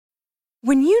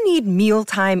When you need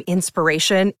mealtime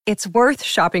inspiration, it's worth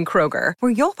shopping Kroger,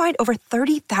 where you'll find over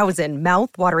 30,000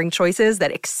 mouth-watering choices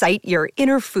that excite your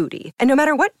inner foodie. And no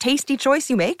matter what tasty choice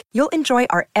you make, you'll enjoy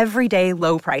our everyday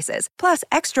low prices, plus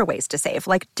extra ways to save,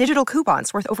 like digital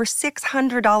coupons worth over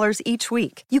 $600 each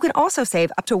week. You can also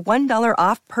save up to $1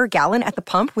 off per gallon at the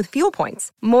pump with fuel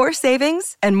points. More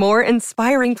savings and more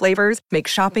inspiring flavors make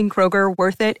shopping Kroger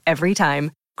worth it every time.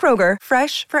 Kroger,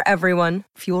 fresh for everyone.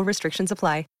 Fuel restrictions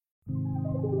apply.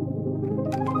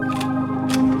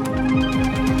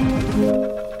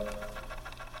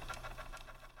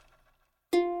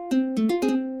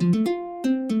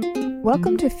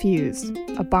 Welcome to Fuse,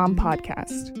 a BOM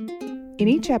podcast. In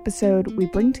each episode, we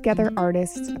bring together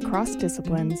artists across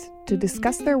disciplines to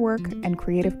discuss their work and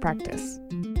creative practice.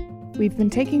 We've been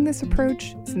taking this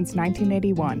approach since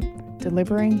 1981,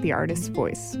 delivering the artist's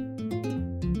voice.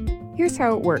 Here's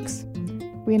how it works.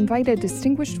 We invite a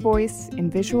distinguished voice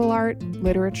in visual art,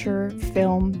 literature,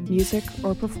 film, music,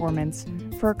 or performance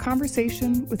for a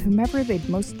conversation with whomever they'd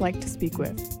most like to speak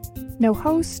with. No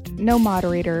host, no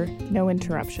moderator, no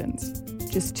interruptions.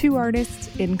 Just two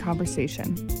artists in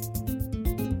conversation.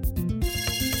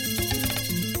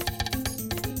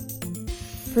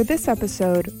 For this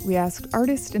episode, we asked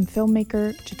artist and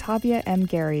filmmaker Jatavia M.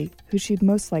 Gary who she'd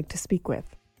most like to speak with.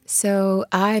 So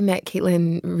I met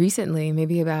Caitlin recently,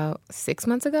 maybe about 6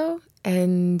 months ago,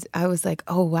 and I was like,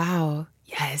 oh, wow,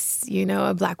 yes,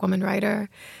 a Black woman writer.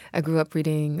 I grew up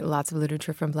reading lots of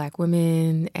literature from Black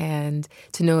women, and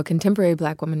to know a contemporary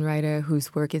Black woman writer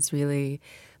whose work is really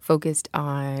focused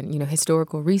on,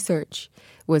 historical research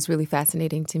was really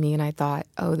fascinating to me. And I thought,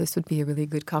 oh, this would be a really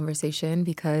good conversation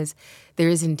because there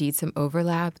is indeed some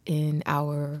overlap in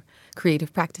our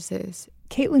creative practices.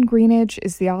 Caitlin Greenidge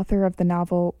is the author of the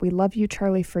novel We Love You,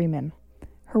 Charlie Freeman.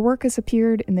 Her work has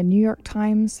appeared in the New York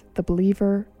Times, The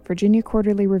Believer, Virginia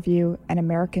Quarterly Review, and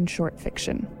American Short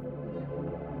Fiction.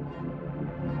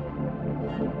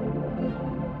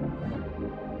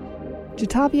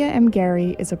 Jatavia M.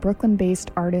 Gary is a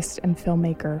Brooklyn-based artist and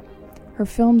filmmaker. Her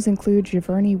films include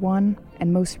Giverny 1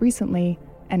 and, most recently,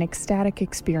 An Ecstatic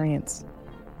Experience.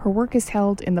 Her work is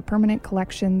held in the permanent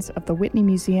collections of the Whitney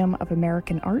Museum of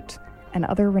American Art and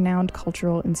other renowned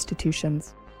cultural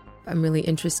institutions. I'm really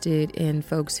interested in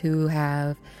folks who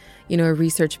have, a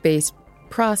research-based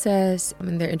process,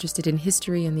 and they're interested in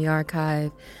history and the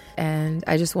archive, and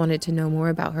I just wanted to know more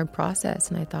about her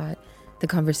process, and I thought the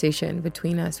conversation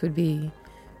between us would be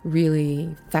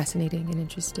really fascinating and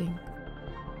interesting.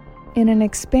 In an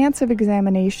expansive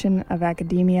examination of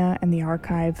academia and the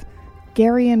archive,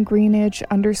 Gary and Greenidge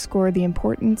underscore the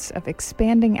importance of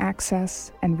expanding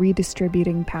access and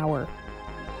redistributing power.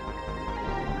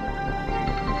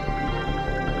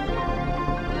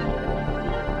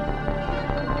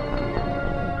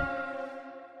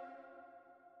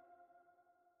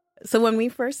 So when we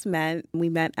first met, we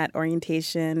met at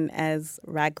orientation as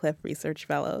Radcliffe Research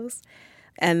Fellows.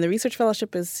 And the research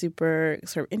fellowship is super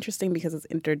sort of interesting because it's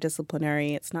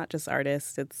interdisciplinary. It's not just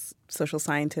artists, it's social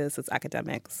scientists, it's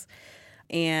academics.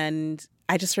 And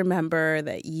I just remember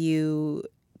that you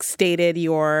stated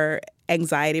your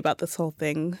anxiety about this whole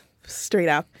thing straight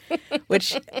up,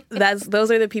 which those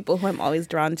are the people who I'm always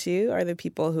drawn to, are the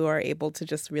people who are able to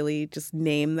just really just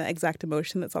name the exact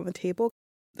emotion that's on the table.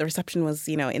 The reception was,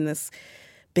 in this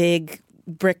big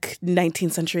brick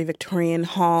 19th century Victorian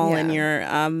hall, and you're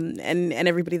and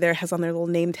everybody there has on their little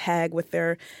name tag with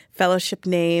their fellowship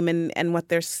name and what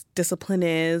their discipline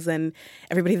is, and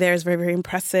everybody there is very, very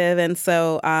impressive. And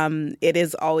so it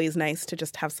is always nice to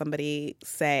just have somebody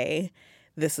say,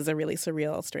 this is a really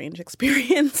surreal, strange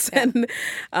experience, and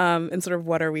sort of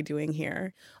what are we doing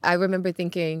here? I remember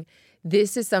thinking,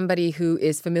 this is somebody who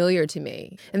is familiar to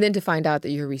me. And then to find out that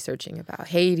you're researching about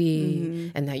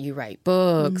Haiti and that you write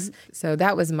books. So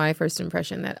that was my first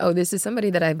impression that, oh, this is somebody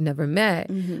that I've never met,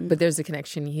 but there's a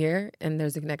connection here and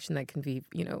there's a connection that can be,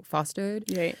 fostered.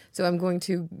 Right. So I'm going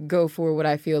to go for what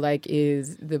I feel like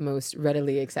is the most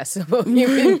readily accessible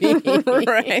human being.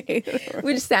 Right.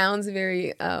 Which sounds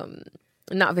very,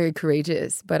 not very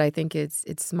courageous, but I think it's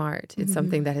smart. It's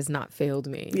something that has not failed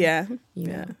me. Yeah. You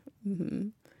know? Mm-hmm.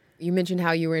 You mentioned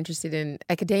how you were interested in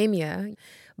academia,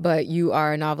 but you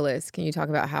are a novelist. Can you talk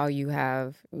about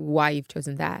why you've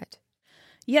chosen that?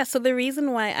 Yeah, so the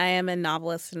reason why I am a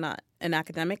novelist and not an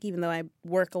academic, even though I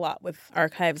work a lot with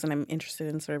archives and I'm interested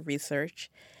in sort of research,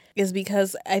 is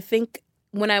because I think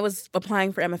when I was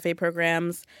applying for MFA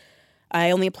programs,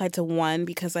 I only applied to one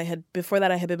because before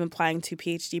that I had been applying to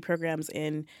PhD programs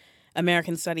in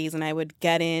American Studies, and I would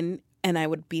get in and I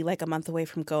would be like a month away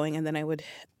from going, and then I would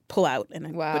pull out and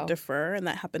I would defer. And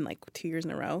that happened like 2 years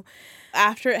in a row.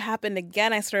 After it happened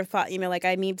again, I sort of thought, like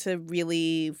I need to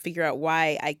really figure out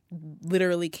why I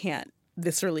literally can't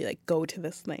viscerally like go to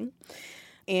this thing.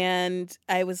 And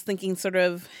I was thinking sort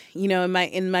of, in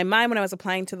my mind when I was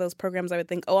applying to those programs, I would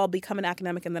think, I'll become an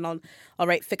academic and then I'll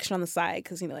write fiction on the side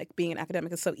because, like being an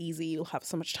academic is so easy. You'll have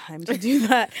so much time to do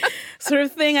that sort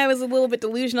of thing. I was a little bit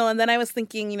delusional. And then I was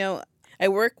thinking, I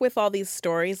work with all these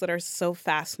stories that are so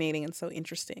fascinating and so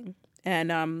interesting.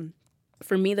 And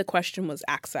for me, the question was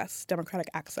access, democratic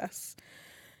access.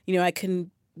 I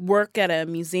can work at a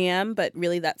museum, but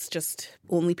really that's just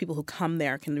only people who come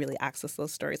there can really access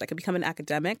those stories. I could become an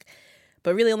academic,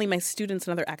 but really only my students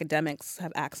and other academics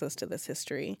have access to this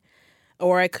history.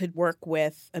 Or I could work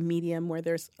with a medium where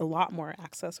there's a lot more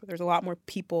access, where there's a lot more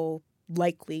people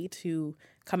likely to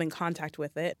come in contact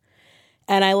with it.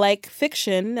 And I like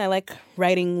fiction. I like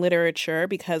writing literature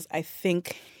because I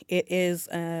think it is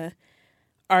an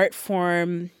art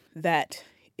form that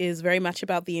is very much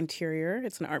about the interior.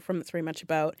 It's an art form that's very much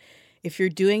about, if you're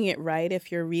doing it right,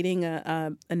 if you're reading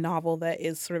a novel that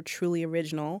is sort of truly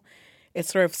original,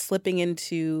 it's sort of slipping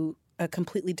into a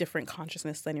completely different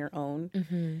consciousness than your own.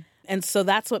 Mm-hmm. And so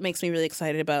that's what makes me really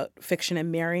excited about fiction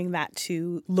and marrying that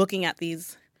to looking at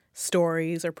these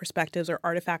stories or perspectives or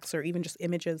artifacts or even just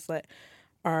images that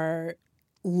are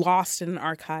lost in an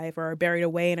archive or are buried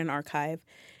away in an archive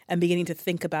and beginning to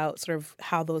think about sort of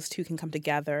how those two can come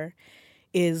together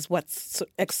is what's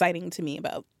exciting to me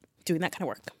about doing that kind of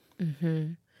work.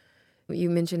 Mm-hmm. You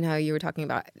mentioned how you were talking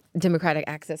about democratic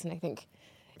access, and I think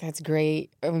that's great.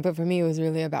 But for me, it was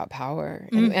really about power.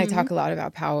 And I talk a lot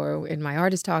about power in my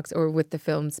artist talks or with the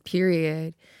films,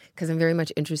 period, because I'm very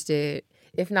much interested,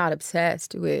 if not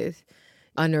obsessed, with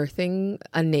unearthing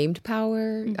unnamed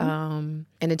power and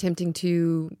attempting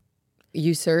to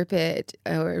usurp it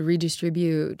or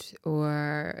redistribute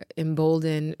or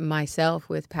embolden myself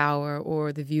with power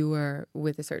or the viewer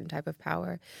with a certain type of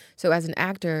power. So as an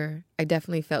actor, I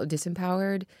definitely felt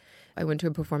disempowered. I went to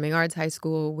a performing arts high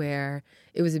school where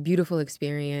it was a beautiful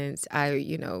experience. I,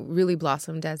 really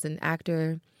blossomed as an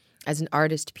actor, as an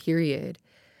artist, period.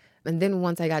 And then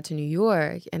once I got to New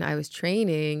York and I was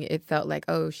training, it felt like,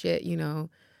 oh shit,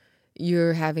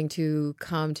 you're having to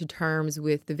come to terms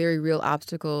with the very real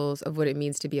obstacles of what it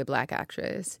means to be a Black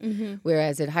actress. Mm-hmm.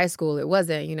 Whereas at high school, it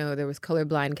wasn't. There was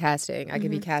colorblind casting. I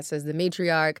could be cast as the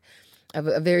matriarch of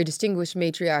a very distinguished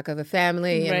matriarch of a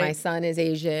family, and my son is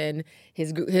Asian.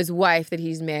 His wife that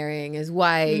he's marrying is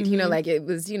white. It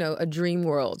was, a dream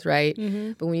world, right?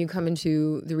 Mm-hmm. But when you come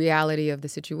into the reality of the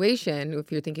situation, if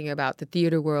you're thinking about the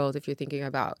theater world, if you're thinking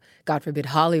about, God forbid,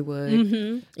 Hollywood,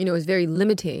 it's very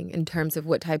limiting in terms of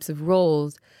what types of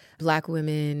roles Black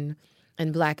women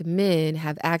and Black men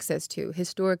have access to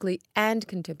historically and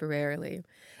contemporarily.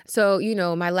 So,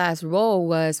 my last role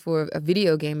was for a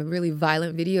video game, a really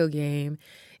violent video game.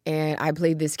 And I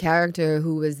played this character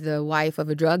who was the wife of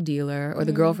a drug dealer or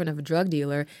the girlfriend of a drug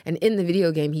dealer. And in the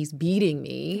video game, he's beating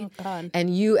me. Oh, God.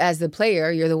 And you, as the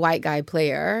player, you're the white guy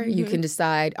player. You can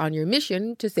decide on your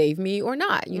mission to save me or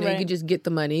not. You can just get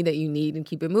the money that you need and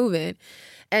keep it moving.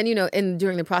 And, and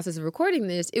during the process of recording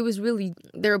this, it was really,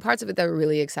 there were parts of it that were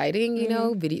really exciting,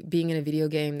 being in a video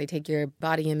game. They take your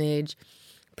body image,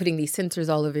 putting these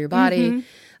sensors all over your body.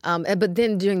 But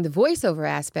then during the voiceover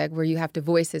aspect where you have to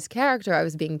voice this character, I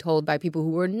was being told by people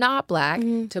who were not Black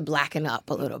to blacken up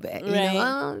a little bit.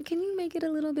 Can you make it a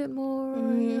little bit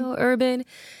more, urban?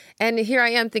 And here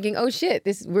I am thinking, oh shit,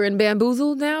 we're in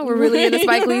Bamboozled now? We're really in a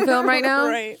Spike Lee film right now?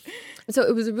 Right. So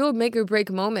it was a real make or break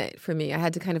moment for me. I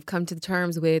had to kind of come to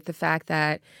terms with the fact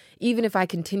that even if I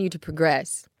continue to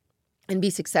progress and be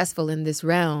successful in this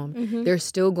realm, there's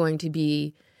still going to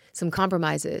be some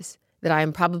compromises that I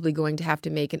am probably going to have to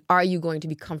make. And are you going to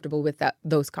be comfortable with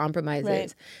those compromises?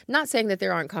 Right. Not saying that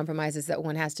there aren't compromises that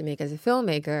one has to make as a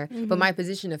filmmaker, but my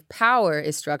position of power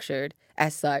is structured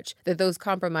as such that those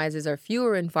compromises are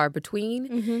fewer and far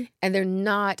between, and they're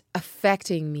not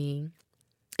affecting me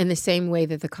in the same way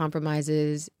that the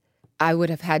compromises I would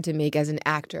have had to make as an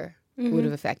actor would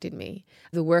have affected me.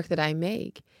 The work that I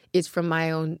make is from my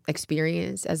own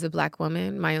experience as a Black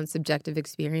woman, my own subjective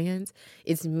experience.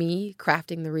 It's me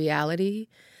crafting the reality,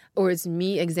 or it's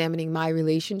me examining my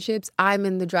relationships. I'm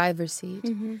in the driver's seat.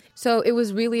 So it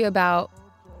was really about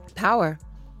power.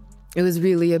 It was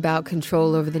really about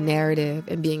control over the narrative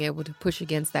and being able to push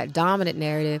against that dominant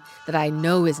narrative that I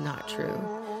know is not true.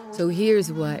 So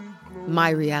here's what my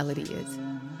reality is.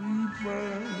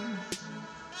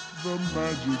 The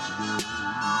magic's there.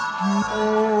 You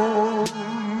hold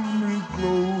me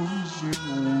close and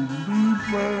hold me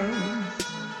fast.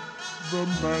 The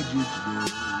magic's there.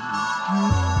 You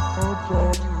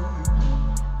are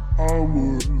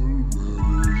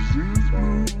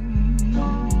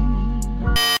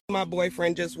My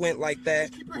boyfriend just went like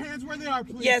that. Keep your hands where they are,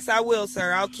 please. Yes, I will,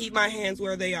 sir. I'll keep my hands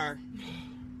where they are.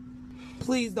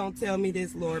 Please don't tell me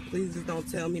this, Lord. Please just don't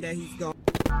tell me that he's gone.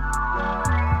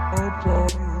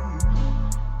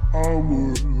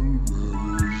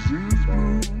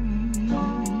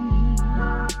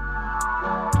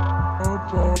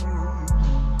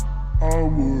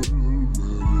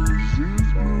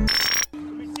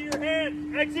 Let me see your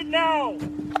hands. Exit now.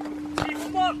 Keep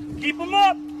them up. Keep them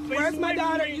up. Where's my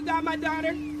daughter? You got my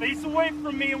daughter? Face away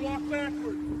from me and walk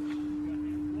backwards.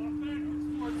 Walk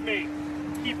backwards towards me.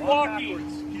 Keep walking.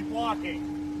 Backwards. Keep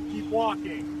walking. Keep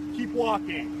walking. Keep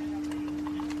walking.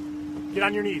 Get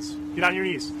on your knees. Get on your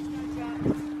knees.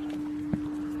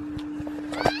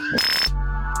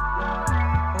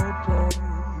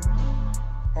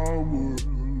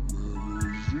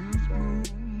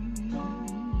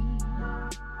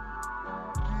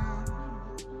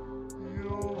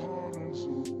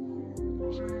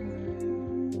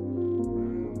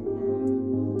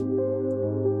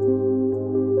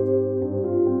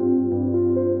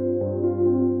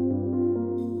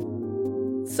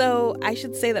 So I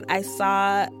should say that I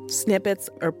saw snippets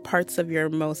or parts of your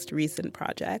most recent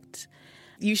project.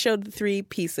 You showed 3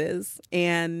 pieces,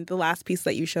 and the last piece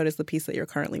that you showed is the piece that you're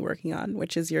currently working on,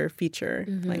 which is your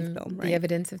feature-length film, right? The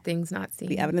Evidence of Things Not Seen.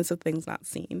 The Evidence of Things Not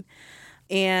Seen.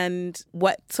 And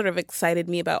what sort of excited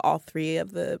me about all 3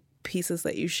 of the pieces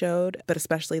that you showed, but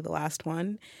especially the last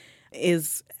one,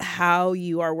 is how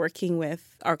you are working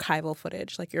with archival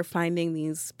footage. Like, you're finding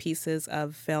these pieces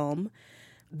of film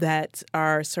that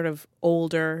are sort of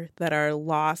older, that are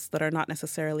lost, that are not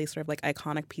necessarily sort of like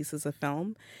iconic pieces of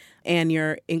film, and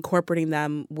you're incorporating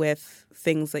them with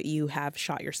things that you have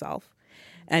shot yourself.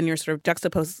 And you're sort of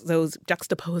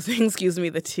juxtaposing, excuse me,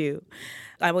 the two.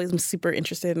 I always am super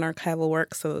interested in archival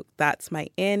work, so that's my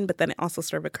in. But then it also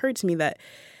sort of occurred to me that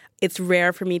it's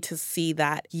rare for me to see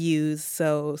that used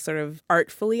so sort of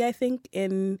artfully, I think,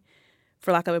 in,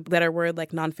 for lack of a better word,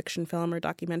 like nonfiction film or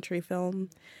documentary film.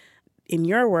 In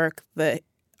your work, the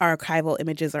archival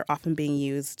images are often being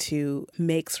used to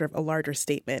make sort of a larger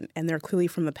statement. And they're clearly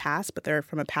from the past, but they're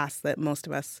from a past that most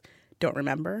of us don't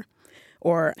remember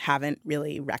or haven't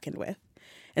really reckoned with.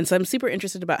 And so I'm super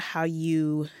interested about how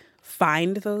you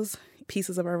find those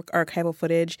pieces of archival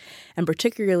footage, and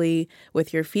particularly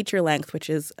with your feature length, which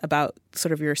is about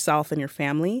sort of yourself and your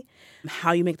family,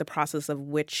 how you make the process of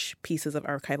which pieces of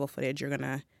archival footage you're going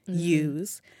to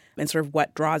use, and sort of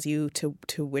what draws you to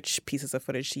which pieces of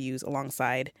footage to use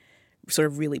alongside sort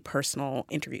of really personal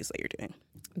interviews that you're doing.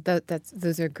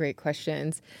 Those are great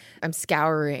questions. I'm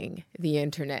scouring the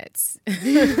internets,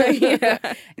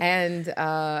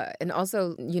 and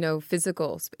also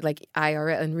physical, like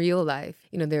IRL in real life.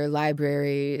 There are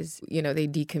libraries. They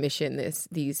decommission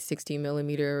these 16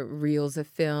 millimeter reels of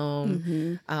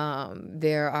film.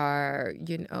 There are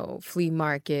flea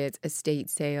markets, estate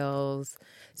sales.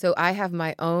 So I have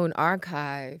my own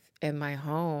archive in my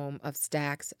home of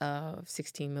stacks of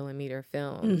 16 millimeter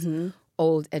films.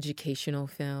 Old educational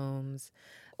films,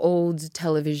 old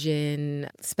television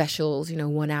specials,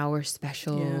 1 hour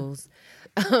specials.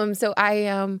 Yeah. So I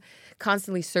am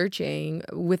constantly searching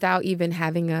without even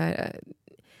having a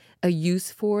use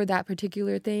for that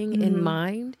particular thing in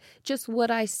mind, just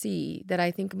what I see that I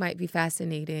think might be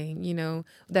fascinating,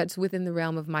 that's within the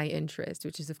realm of my interest,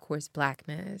 which is, of course,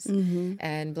 Blackness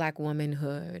and Black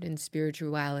womanhood and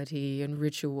spirituality and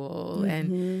ritual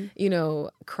and,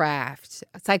 craft,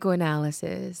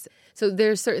 psychoanalysis. So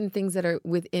there's certain things that are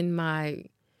within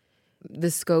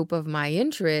the scope of my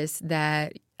interest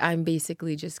that I'm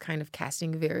basically just kind of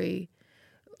casting a very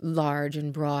large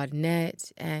and broad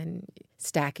net and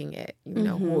stacking it,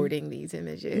 hoarding these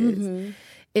images.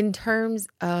 In terms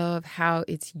of how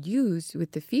it's used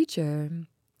with the feature,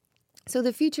 so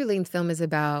the feature-length film is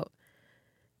about,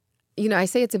 I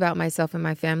say it's about myself and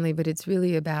my family, but it's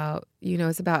really about,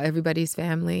 it's about everybody's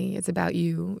family. It's about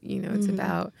you, it's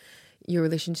about your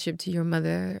relationship to your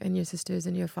mother and your sisters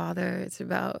and your father. It's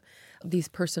about these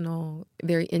personal,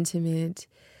 very intimate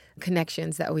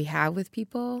connections that we have with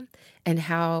people, and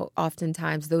how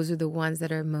oftentimes those are the ones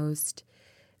that are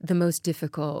the most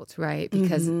difficult, right?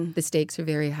 Because the stakes are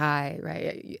very high,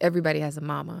 right? Everybody has a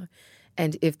mama.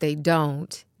 And if they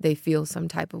don't, they feel some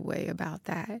type of way about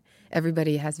that.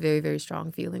 Everybody has very, very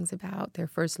strong feelings about their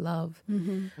first love.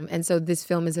 And so this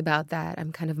film is about that.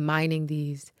 I'm kind of mining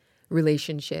these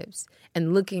relationships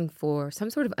and looking for some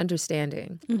sort of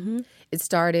understanding. It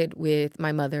started with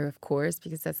my mother, of course,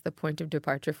 because that's the point of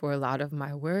departure for a lot of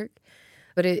my work.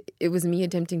 But it was me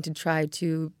attempting to try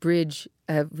to bridge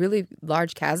a really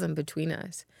large chasm between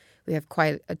us, We have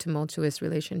quite a tumultuous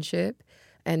relationship.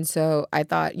 And so I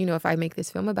thought, if I make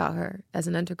this film about her as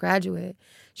an undergraduate,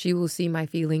 she will see my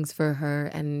feelings for her,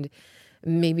 and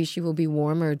maybe she will be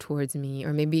warmer towards me,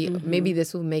 or maybe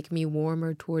this will make me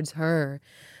warmer towards her.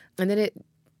 And then it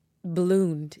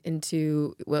ballooned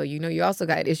into, well, you also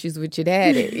got issues with your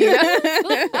daddy.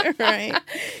 Right.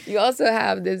 You also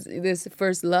have this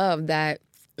first love that,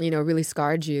 really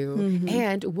scarred you.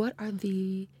 And what are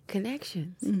the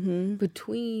connections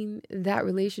between that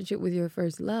relationship with your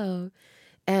first love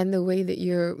and the way that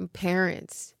your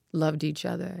parents loved each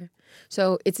other?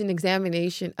 So it's an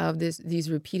examination of these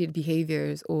repeated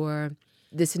behaviors, or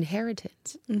this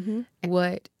inheritance.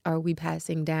 What are we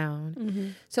passing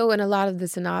down? So in a lot of the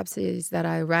synopses that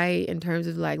I write in terms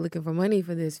of like looking for money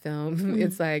for this film,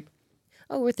 it's like,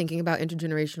 oh, we're thinking about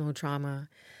intergenerational trauma.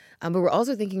 But we're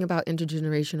also thinking about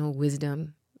intergenerational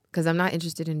wisdom, because I'm not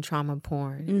interested in trauma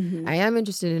porn. I am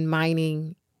interested in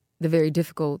mining the very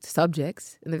difficult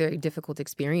subjects and the very difficult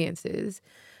experiences.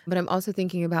 But I'm also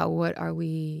thinking about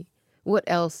what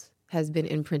else has been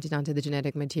imprinted onto the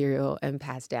genetic material and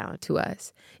passed down to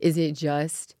us. Is it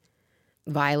just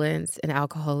violence and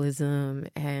alcoholism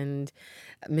and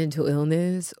mental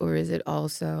illness, or is it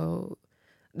also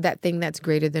that thing that's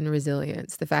greater than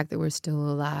resilience, the fact that we're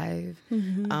still alive,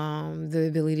 the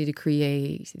ability to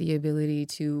create, the ability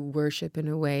to worship in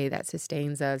a way that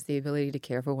sustains us, the ability to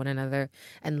care for one another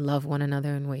and love one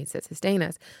another in ways that sustain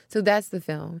us. So that's the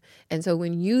film. And so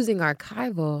when using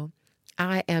archival,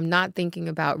 I am not thinking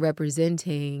about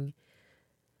representing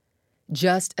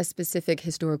just a specific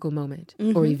historical moment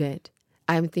or event.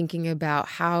 I'm thinking about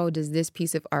how does this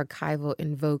piece of archival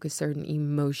invoke a certain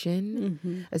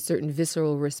emotion, a certain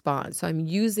visceral response. So I'm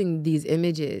using these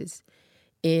images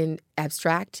in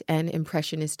abstract and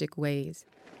impressionistic ways.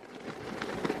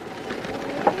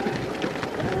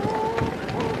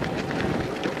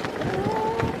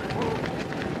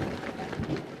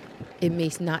 It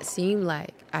may not seem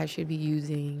like I should be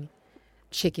using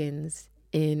chickens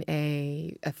in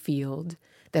a field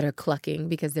that are clucking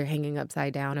because they're hanging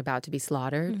upside down about to be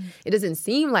slaughtered. It doesn't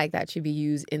seem like that should be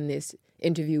used in this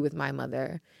interview with my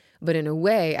mother. But in a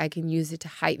way, I can use it to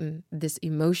heighten this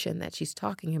emotion that she's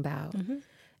talking about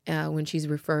when she's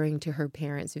referring to her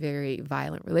parents' very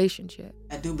violent relationship.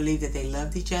 I do believe that they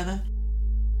loved each other.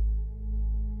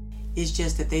 It's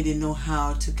just that they didn't know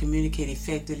how to communicate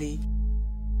effectively.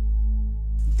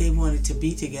 They wanted to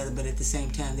be together, but at the same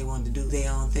time, they wanted to do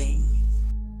their own thing.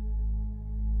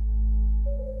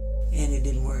 And it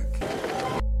didn't work.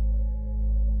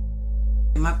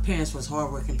 My parents was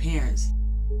hardworking parents,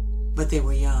 but they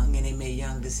were young and they made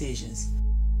young decisions.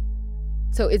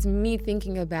 So it's me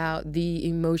thinking about the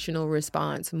emotional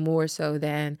response more so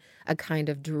than a kind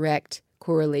of direct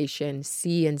correlation,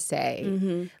 see and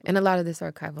say. And a lot of this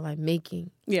archival I'm making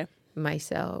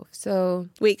myself. So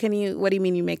wait, what do you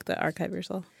mean you make the archive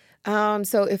yourself?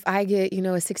 So if I get,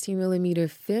 a 16 millimeter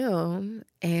film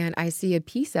and I see a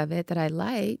piece of it that I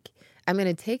like, I'm going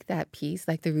to take that piece,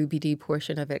 like the Ruby Dee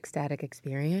portion of Ecstatic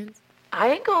Experience.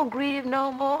 I ain't going to grieve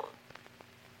no more.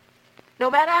 No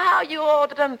matter how you all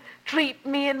done treat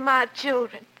me and my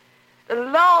children, the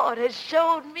Lord has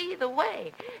showed me the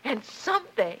way. And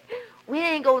someday, we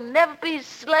ain't going to never be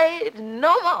slaves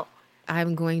no more.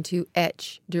 I'm going to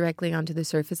etch directly onto the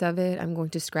surface of it. I'm going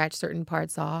to scratch certain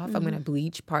parts off. I'm going to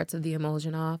bleach parts of the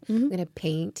emulsion off. I'm going to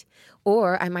paint.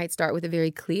 Or I might start with a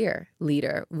very clear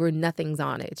leader where nothing's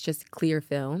on it. It's just clear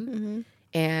film.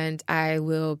 And I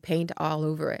will paint all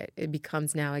over it. It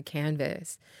becomes now a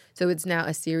canvas. So it's now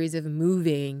a series of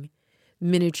moving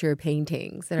miniature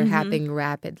paintings that are happening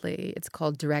rapidly. It's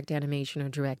called direct animation or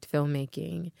direct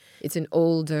filmmaking. It's an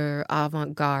older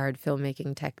avant-garde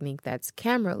filmmaking technique that's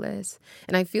cameraless.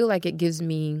 And I feel like it gives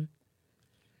me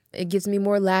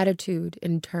more latitude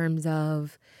in terms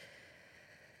of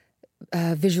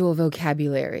visual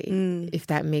vocabulary, if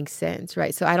that makes sense,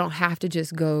 right? So I don't have to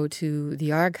just go to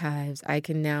the archives. I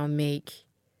can now make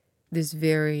this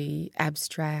very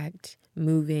abstract,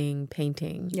 moving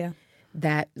painting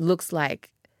that looks like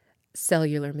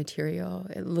cellular material.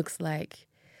 It looks like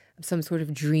some sort of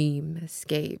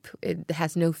dreamscape. It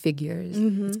has no figures.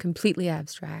 It's completely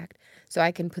abstract. So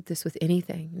I can put this with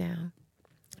anything now.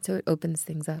 So it opens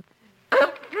things up.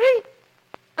 I'm free.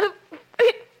 I'm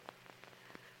free.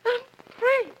 I'm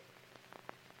free.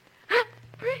 I'm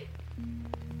free.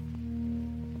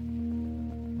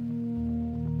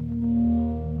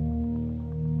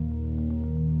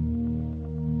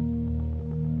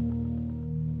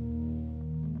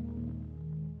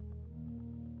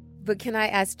 But can I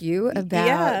ask you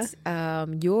about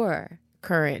your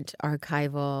current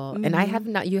archival, and I have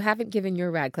not. You haven't given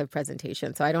your Radcliffe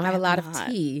presentation, so I don't have a lot of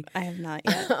tea. I have not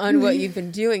yet on what you've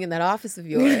been doing in that office of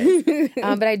yours.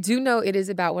 But I do know it is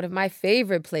about one of my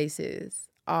favorite places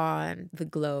on the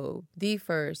globe, the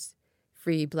first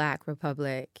free Black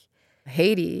republic,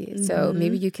 Haiti. So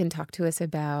maybe you can talk to us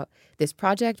about this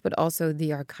project, but also the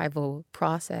archival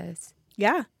process.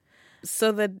 Yeah.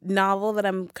 So the novel that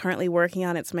I'm currently working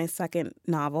on, it's my second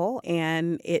novel,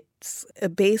 and it's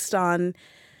based on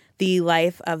the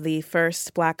life of the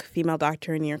first Black female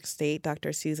doctor in New York State,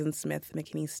 Dr. Susan Smith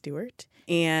McKinney Stewart.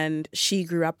 And she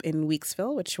grew up in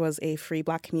Weeksville, which was a free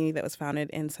Black community that was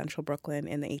founded in central Brooklyn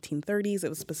in the 1830s. It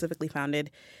was specifically founded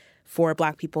for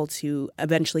Black people to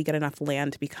eventually get enough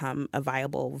land to become a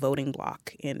viable voting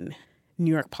bloc in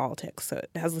New York politics. So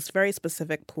it has this very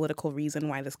specific political reason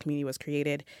why this community was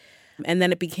created. And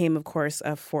then it became, of course,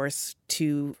 a force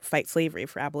to fight slavery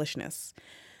for abolitionists.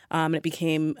 And it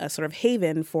became a sort of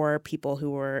haven for people who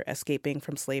were escaping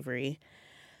from slavery.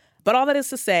 But all that is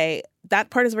to say, that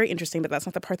part is very interesting, but that's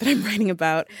not the part that I'm writing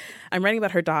about. I'm writing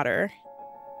about her daughter,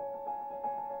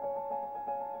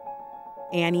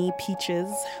 Annie Peaches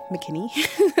McKinney.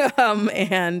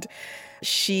 And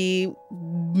she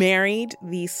married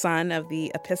the son of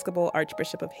the Episcopal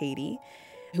Archbishop of Haiti,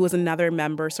 who was another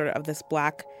member sort of this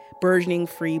Black, burgeoning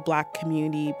free Black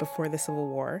community before the Civil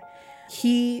War.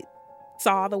 He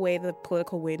saw the way the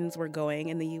political winds were going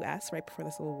in the U.S. right before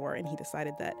the Civil War, and he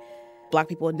decided that Black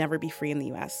people would never be free in the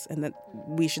U.S. and that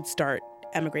we should start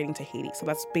emigrating to Haiti. So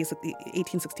that's basically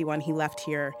 1861. He left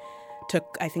here,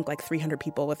 took, I think, like 300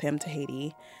 people with him to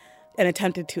Haiti, and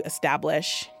attempted to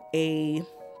establish a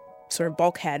sort of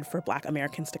bulkhead for Black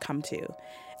Americans to come to.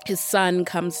 His son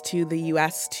comes to the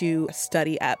U.S. to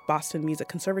study at Boston Music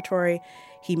Conservatory.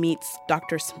 He meets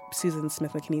Dr. Susan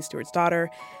Smith McKinney Stewart's daughter.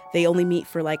 They only meet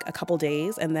for like a couple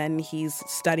days, and then he's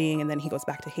studying, and then he goes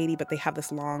back to Haiti. But they have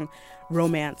this long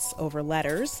romance over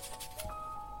letters.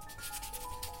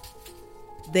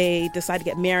 They decide to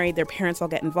get married. Their parents all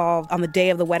get involved. On the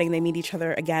day of the wedding, they meet each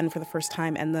other again for the first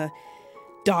time, and the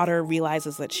daughter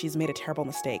realizes that she's made a terrible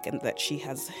mistake and that she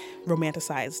has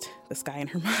romanticized this guy in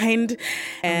her mind.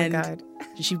 And oh my God.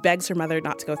 She begs her mother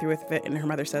not to go through with it, and her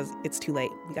mother says, "It's too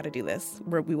late. We got to do this.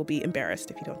 We will be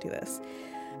embarrassed if you don't do this."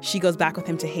 She goes back with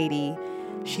him to Haiti.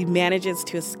 She manages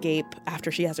to escape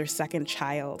after she has her second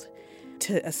child.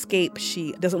 To escape,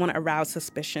 she doesn't want to arouse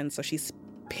suspicion, so she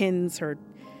pins her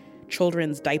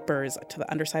children's diapers to the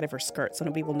underside of her skirt so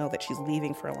nobody will know that she's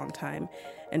leaving for a long time.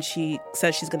 And she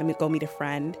says she's going to go meet a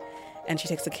friend, and she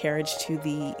takes a carriage to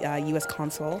the U.S.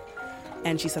 consul,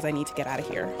 and she says, "I need to get out of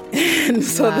here." And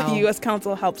so the U.S.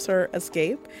 consul helps her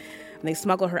escape, and they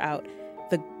smuggle her out.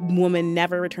 The woman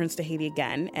never returns to Haiti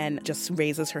again and just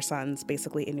raises her sons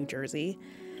basically in New Jersey.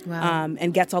 Wow.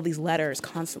 And gets all these letters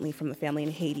constantly from the family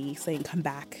in Haiti saying, "Come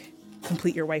back.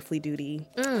 Complete your wifely duty.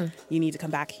 You need to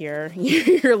come back here.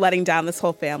 You're letting down this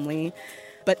whole family."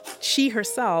 But she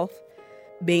herself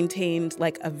maintained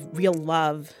like a real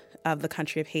love of the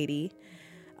country of Haiti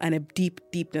and a deep,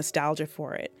 deep nostalgia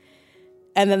for it.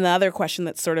 And then the other question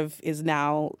that sort of is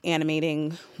now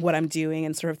animating what I'm doing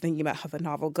and sort of thinking about how the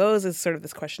novel goes is sort of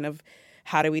this question of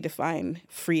how do we define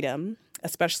freedom,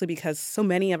 especially because so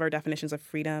many of our definitions of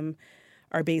freedom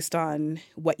are based on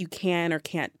what you can or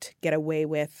can't get away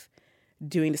with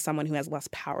doing to someone who has less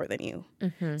power than you.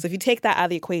 Mm-hmm. So if you take that out of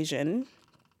the equation,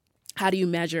 how do you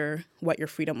measure what your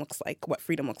freedom looks like, what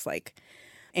freedom looks like?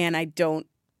 And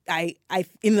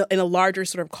in a larger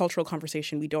sort of cultural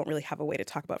conversation, we don't really have a way to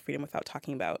talk about freedom without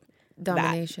talking about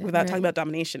domination. Talking about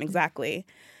domination, exactly.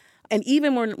 And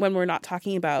even when we're not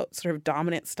talking about sort of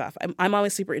dominant stuff, I'm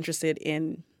always super interested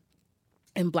in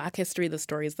Black history, the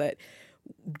stories that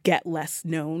get less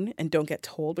known and don't get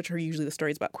told, which are usually the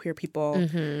stories about queer people,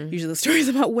 usually the stories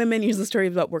about women, usually the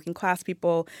stories about working class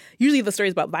people, usually the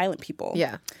stories about violent people.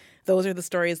 Yeah. Those are the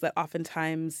stories that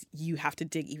oftentimes you have to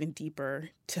dig even deeper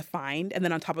to find. And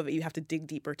then on top of it, you have to dig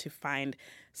deeper to find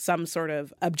some sort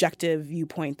of objective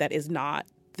viewpoint that is not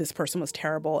this person was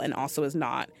terrible and also is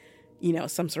not,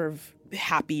 some sort of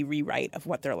happy rewrite of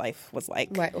what their life was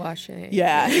like. Whitewashing.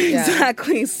 Yeah,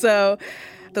 exactly. So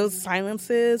those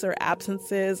silences or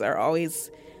absences are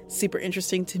always super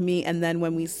interesting to me. And then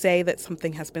when we say that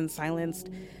something has been silenced,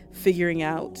 figuring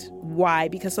out why,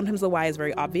 because sometimes the why is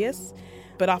very obvious,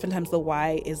 but oftentimes the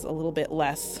why is a little bit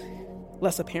less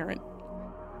apparent.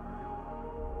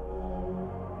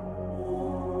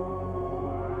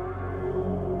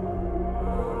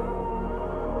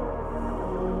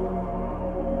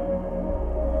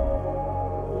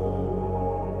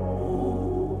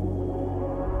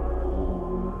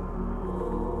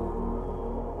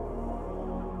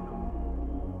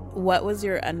 What was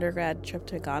your undergrad trip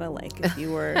to Ghana like if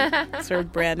you were sort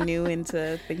of brand new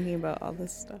into thinking about all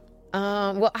this stuff?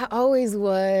 Well, I always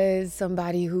was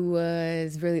somebody who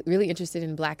was really, really interested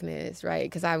in Blackness, right?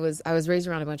 Because I was raised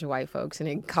around a bunch of white folks, and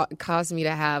it caused me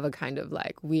to have a kind of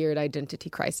like weird identity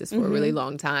crisis for a really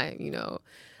long time, you know.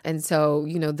 And so,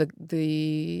 you know,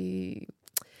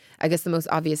 I guess the most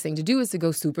obvious thing to do is to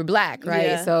go super Black, right?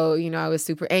 Yeah. So, you know, I was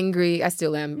super angry. I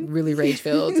still am really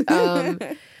rage-filled.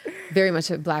 Very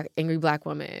much a angry Black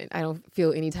woman. I don't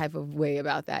feel any type of way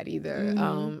about that either.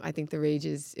 I think the rage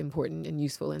is important and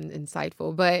useful and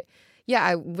insightful. But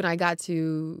yeah, when I got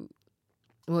to,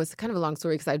 well, it's kind of a long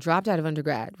story because I dropped out of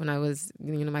undergrad when I was,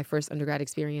 you know, my first undergrad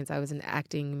experience. I was an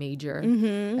acting major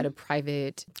at a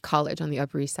private college on the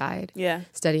Upper East Side,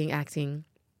 studying acting.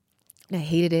 And I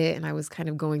hated it, and I was kind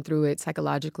of going through it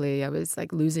psychologically. I was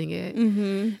like losing it.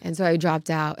 And so I dropped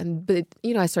out. But,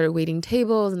 you know, I started waiting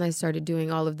tables, and I started doing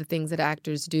all of the things that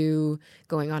actors do,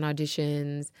 going on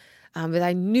auditions. But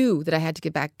I knew that I had to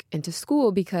get back into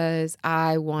school because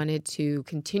I wanted to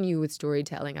continue with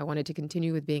storytelling. I wanted to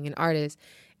continue with being an artist.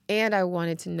 And I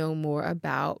wanted to know more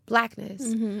about Blackness.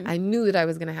 I knew that I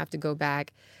was going to have to go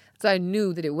back. So I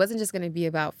knew that it wasn't just going to be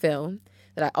about film,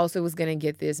 that I also was going to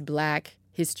get this Black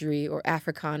history or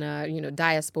Africana, you know,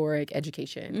 diasporic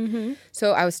education.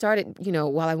 So I started, you know,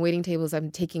 while I'm waiting tables,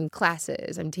 I'm taking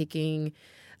classes. I'm taking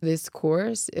this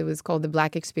course. It was called the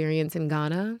Black Experience in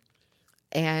Ghana.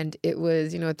 And it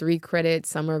was, you know, a 3-credit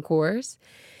summer course.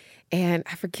 And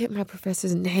I forget my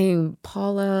professor's name,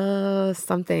 Paula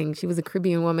something. She was a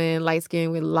Caribbean woman, light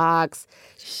skin with locks.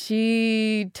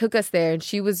 She took us there, and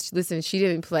she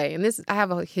didn't play. And I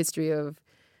have a history of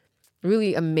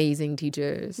really amazing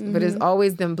teachers, but it's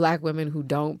always them Black women who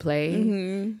don't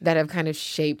play that have kind of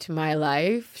shaped my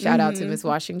life. Shout out to Miss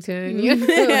Washington. You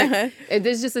know?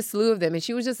 There's just a slew of them. And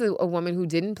she was just a woman who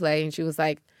didn't play, and she was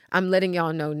like, I'm letting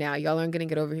y'all know now. Y'all aren't going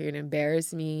to get over here and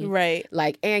embarrass me. Right.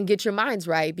 Like, and get your minds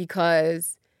right,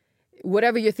 because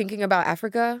whatever you're thinking about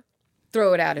Africa,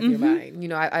 throw it out of your mind. You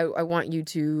know, I want you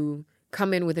to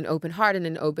come in with an open heart and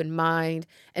an open mind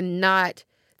and not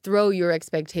throw your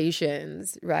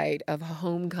expectations, right, of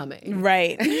homecoming,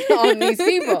 right, on these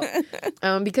people,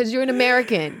 because you're an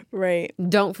American, right?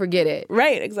 Don't forget it,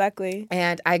 right? Exactly.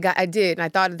 And I did, and I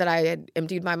thought that I had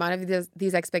emptied my mind of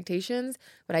these expectations,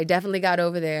 but I definitely got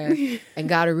over there and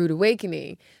got a rude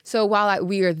awakening. So while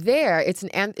we are there, it's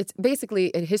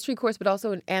basically a history course, but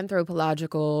also an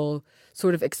anthropological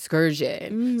sort of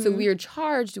excursion. So we are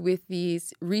charged with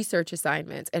these research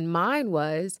assignments, and mine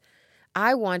was,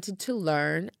 I wanted to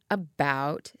learn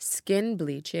about skin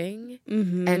bleaching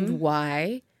and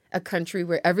why a country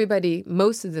where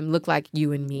most of them look like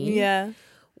you and me.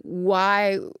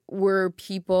 Why were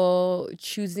people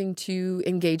choosing to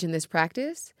engage in this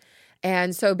practice?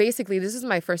 And so basically, this is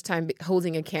my first time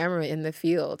holding a camera in the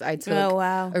field. I took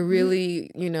a really,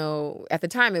 you know, at the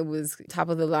time it was top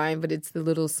of the line, but it's the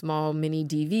little small mini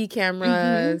DV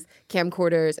cameras,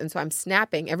 camcorders. And so I'm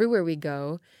snapping everywhere we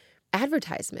go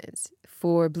advertisements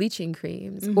for bleaching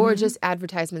creams or just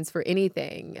advertisements for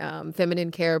anything, feminine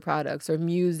care products or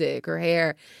music or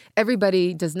hair.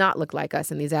 Everybody does not look like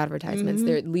us in these advertisements.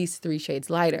 They're at least 3 shades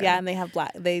lighter. Yeah, and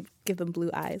they give them blue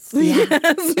eyes. Yeah.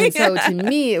 And so to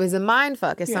me, it was a mind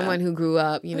fuck as someone who grew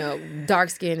up, you know,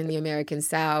 dark skinned in the American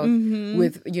South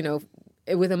with, you know,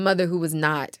 with a mother who was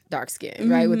not dark skinned,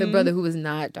 right? With a brother who was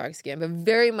not dark skinned, but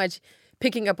very much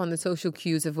picking up on the social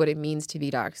cues of what it means to be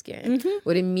dark-skinned,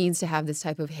 what it means to have this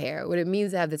type of hair, what it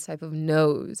means to have this type of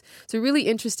nose. So really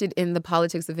interested in the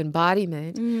politics of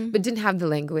embodiment, but didn't have the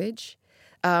language.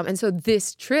 And so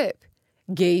this trip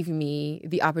gave me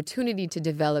the opportunity to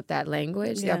develop that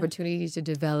language, the opportunity to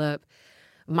develop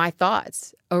my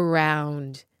thoughts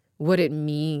around what it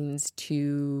means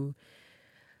to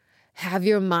have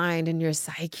your mind and your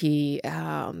psyche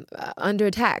under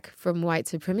attack from white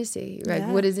supremacy, right?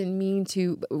 What does it mean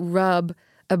to rub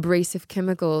abrasive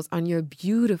chemicals on your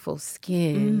beautiful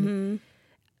skin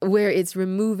where it's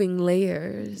removing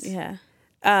layers? Yeah.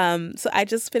 So I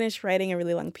just finished writing a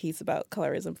really long piece about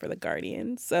colorism for The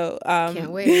Guardian. So can't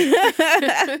wait.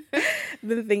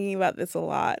 Been thinking about this a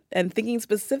lot and thinking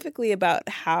specifically about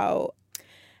how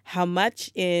much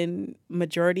in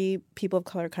majority people of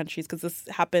color countries, because this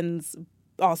happens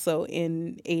also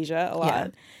in Asia a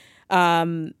lot,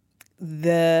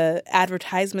 the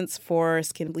advertisements for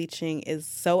skin bleaching is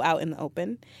so out in the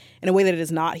open in a way that it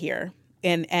is not here,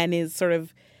 and is sort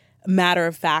of matter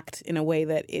of fact in a way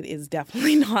that it is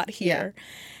definitely not here.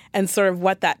 And sort of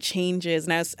what that changes.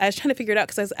 And I was trying to figure it out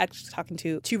because I was actually talking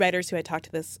to 2 writers who I talked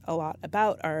to this a lot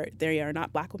about. They are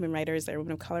not Black women writers, they're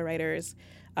women of color writers.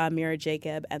 Mira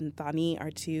Jacob and Thani are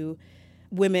 2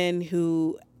 women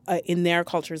who in their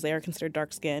cultures, they are considered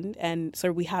dark-skinned. And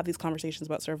so we have these conversations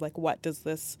about sort of like, what does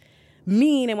this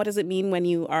mean? And what does it mean when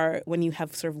you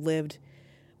have sort of lived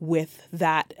with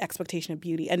that expectation of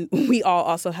beauty? And we all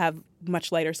also have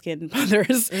much lighter skinned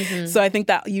mothers. Mm-hmm. So I think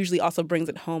that usually also brings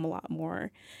it home a lot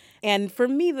more. And for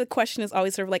me, the question is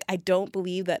always sort of like, I don't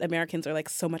believe that Americans are like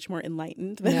so much more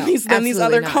enlightened than these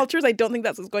other cultures. I don't think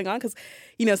that's what's going on, because,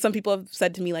 you know, some people have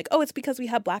said to me like, oh, it's because we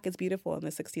have Black is Beautiful in the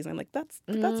 60s. I'm like, that's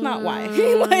not why.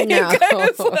 Like, no.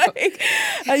 It's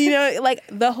like, you know, like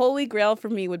the holy grail for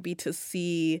me would be to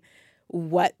see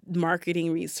what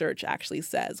marketing research actually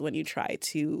says when you try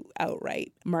to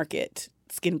outright market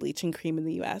skin bleaching cream in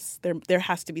the U.S. There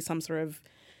has to be some sort of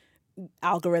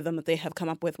algorithm that they have come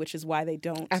up with, which is why they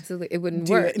don't. Absolutely. It wouldn't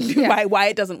work. Why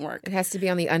it doesn't work. It has to be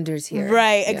on the unders here.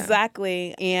 Right,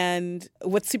 exactly. And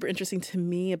what's super interesting to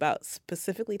me about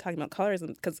specifically talking about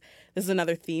colorism, because this is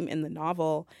another theme in the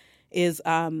novel, is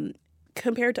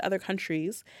compared to other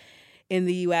countries in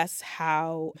the U.S.,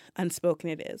 how unspoken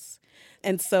it is.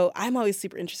 And so I'm always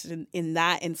super interested in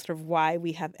that, and sort of why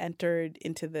we have entered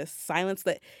into this silence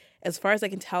that, as far as I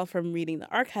can tell from reading the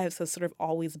archives, has sort of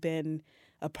always been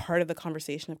a part of the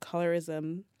conversation of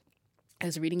colorism. I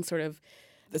was reading sort of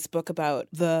this book about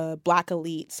the Black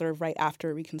elite sort of right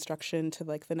after Reconstruction to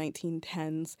like the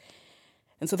 1910s.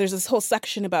 And so there's this whole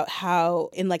section about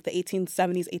how in like the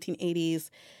 1870s,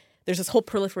 1880s, there's this whole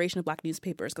proliferation of Black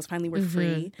newspapers because finally we're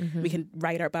free. Mm-hmm. We can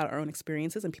write about our own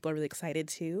experiences, and people are really excited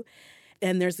too.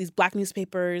 And there's these Black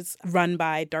newspapers run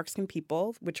by dark-skinned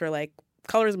people, which are like,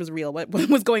 colorism is real. What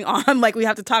was going on? Like, we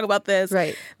have to talk about this.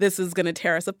 Right. This is going to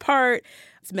tear us apart.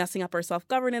 It's messing up our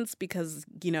self-governance because,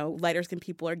 you know, lighter-skinned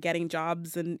people are getting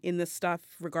jobs in this stuff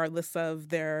regardless of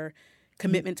their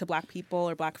commitment to Black people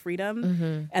or Black freedom.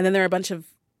 Mm-hmm. And then there are a bunch of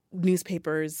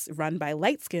newspapers run by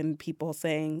light-skinned people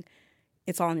saying,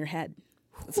 it's all in your head.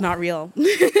 It's not real.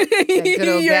 Good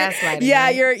old gaslighting. Yeah,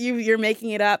 right? you're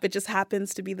making it up. It just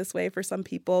happens to be this way for some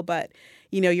people, but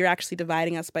you know, you're actually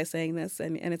dividing us by saying this,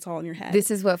 and it's all in your head.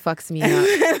 This is what fucks me up.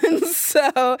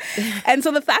 and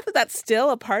so the fact that that's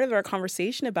still a part of our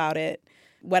conversation about it,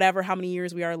 whatever how many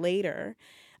years we are later,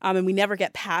 and we never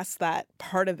get past that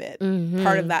part of it. Mm-hmm.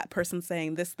 Part of that person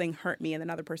saying, this thing hurt me, and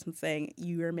another person saying,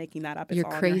 you are making that up. It's You're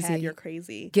all crazy. In your head. You're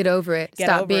crazy. Get over it.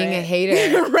 Stop being a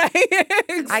hater. Right.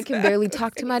 Exactly. I can barely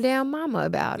talk to my damn mama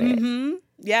about it. Mm-hmm.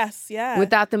 Yes, yeah.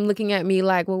 Without them looking at me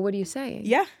like, well, what are you saying?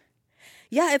 Yeah.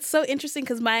 Yeah, it's so interesting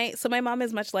because my mom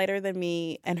is much lighter than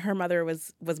me, and her mother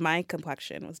was my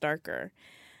complexion, was darker.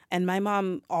 And my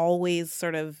mom always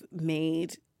sort of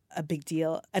made a big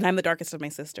deal, and I'm the darkest of my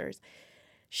sisters.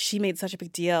 She made such a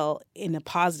big deal in a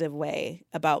positive way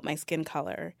about my skin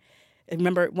color. I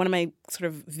remember one of my sort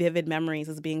of vivid memories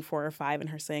is being 4 or 5 and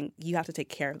her saying, you have to take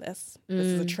care of this. This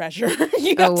is a treasure.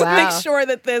 You have to make sure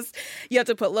that you have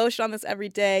to put lotion on this every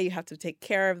day. You have to take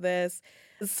care of this.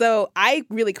 So I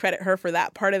really credit her for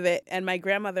that part of it. And my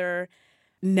grandmother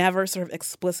never sort of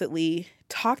explicitly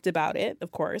talked about it,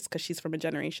 of course, because she's from a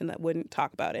generation that wouldn't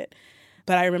talk about it.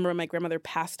 But I remember when my grandmother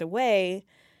passed away,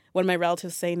 one of my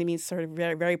relatives saying to me sort of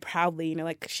very, very proudly, you know,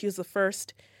 like she was the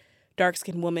first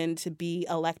dark-skinned woman to be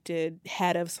elected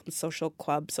head of some social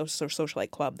club,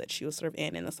 socialite club that she was sort of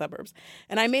in the suburbs.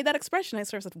 And I made that expression. I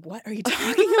sort of said, what are you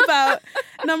talking about?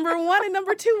 Number one, and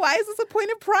number two, why is this a point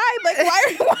of pride? Like,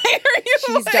 why are you?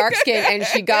 She's like, dark-skinned and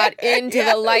she got into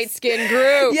the light-skinned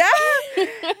group.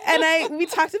 Yeah. And we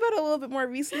talked about it a little bit more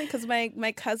recently because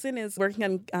my cousin is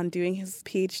working on doing his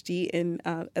PhD in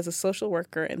as a social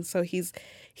worker. And so he's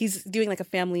doing like a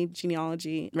family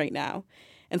genealogy right now.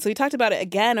 And so he talked about it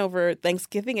again over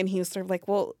Thanksgiving, and he was sort of like,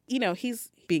 well, you know, he's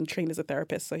being trained as a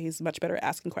therapist, so he's much better at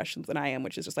asking questions than I am,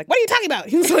 which is just like, what are you talking about?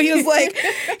 And so he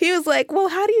was like, well,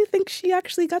 how do you think she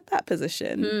actually got that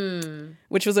position?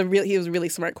 Which was a really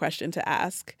smart question to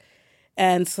ask.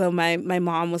 And so my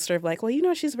mom was sort of like, well, you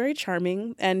know, she's very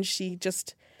charming, and she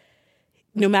just,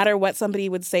 no matter what somebody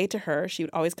would say to her, she would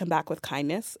always come back with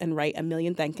kindness and write 1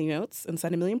 million thank you notes and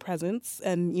send 1 million presents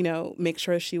and, you know, make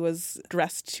sure she was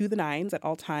dressed to the nines at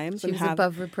all times. She was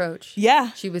above reproach.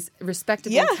 Yeah. She was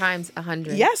respectable times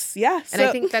 100. Yes, yeah. And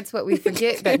I think that's what we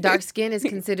forget, that dark skin is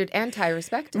considered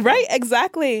anti-respectable. Right,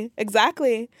 exactly.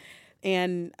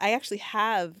 And I actually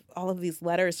have all of these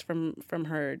letters from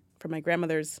my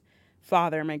grandmother's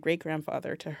father, my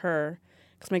great-grandfather, to her,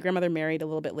 because my grandmother married a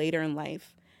little bit later in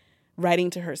life, writing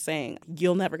to her saying,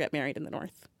 you'll never get married in the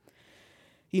North.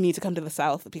 You need to come to the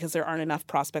South because there aren't enough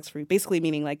prospects for you. Basically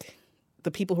meaning like the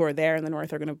people who are there in the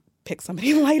North are going to pick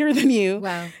somebody lighter than you.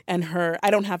 Wow. And I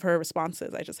don't have her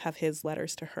responses. I just have his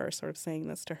letters to her sort of saying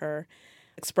this to her,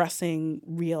 expressing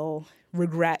real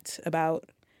regret about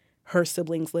her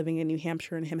siblings living in New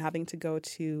Hampshire and him having to go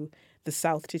to the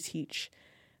South to teach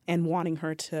and wanting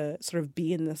her to sort of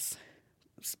be in this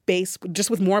space just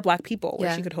with more Black people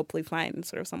where she could hopefully find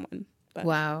sort of someone. But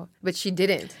wow. But she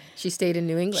didn't. She stayed in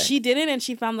New England. She didn't, and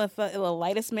she found the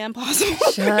lightest man possible.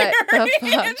 Shut the fuck.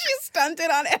 And she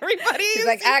stunted on everybody. She's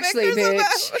like, actually,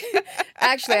 bitch.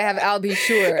 Actually, I have Al B.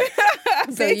 Sure.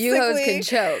 So you hoes can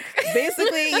choke.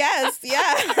 Basically, yes.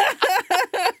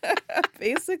 Yeah.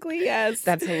 Basically, yes.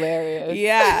 That's hilarious.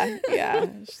 Yeah.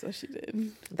 So she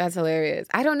did. That's hilarious.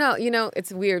 I don't know. You know,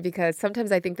 it's weird because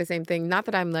sometimes I think the same thing. Not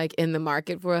that I'm like in the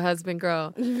market for a husband,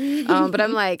 girl. But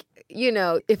I'm like, you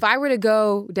know, if I were to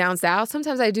go down south,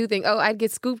 sometimes I do think, oh, I'd get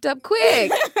scooped up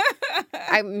quick.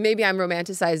 Maybe I'm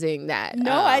romanticizing that.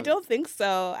 No, I don't think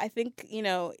so. I think, you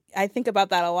know, I think about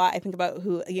that a lot. I think about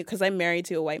because I'm married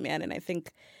to a white man, and I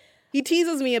think he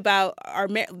teases me about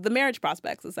the marriage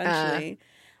prospects, essentially,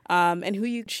 and who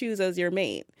you choose as your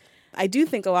mate. I do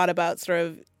think a lot about sort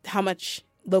of how much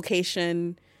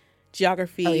location,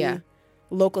 geography,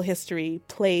 local history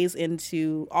plays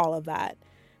into all of that,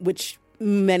 which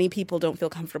many people don't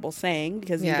feel comfortable saying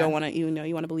because you don't want to,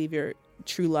 you want to believe your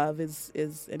true love is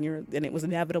and it was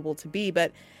inevitable to be,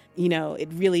 but you know, it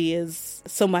really is.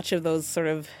 So much of those sort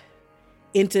of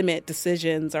intimate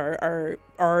decisions are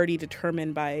already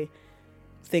determined by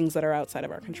things that are outside of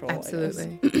our control.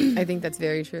 Absolutely. I think that's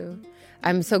very true.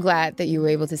 I'm so glad that you were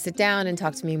able to sit down and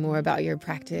talk to me more about your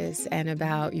practice and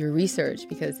about your research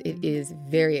because it is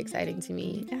very exciting to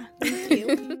me. Yeah, thank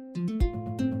you.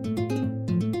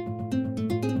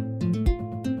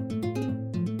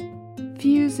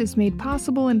 Fuse is made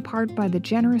possible in part by the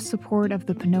generous support of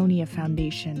the Pannonia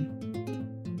Foundation.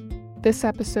 This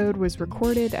episode was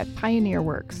recorded at Pioneer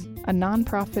Works, a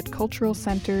nonprofit cultural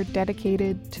center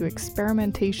dedicated to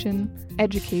experimentation,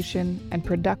 education, and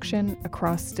production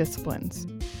across disciplines.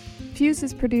 Fuse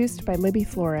is produced by Libby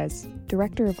Flores,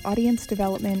 Director of Audience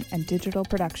Development and Digital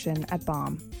Production at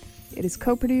BOM. It is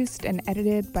co-produced and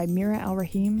edited by Mira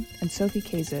Al-Rahim and Sophie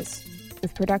Kazis,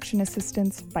 with production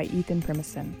assistance by Ethan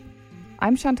Primison.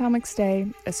 I'm Chantal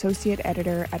McStay, Associate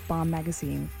Editor at BOM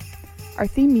Magazine. Our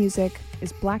theme music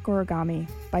is Black Origami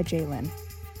by Jalen.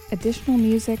 Additional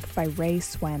music by Ray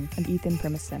Swen and Ethan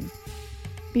Primison.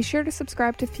 Be sure to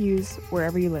subscribe to Fuse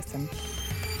wherever you listen.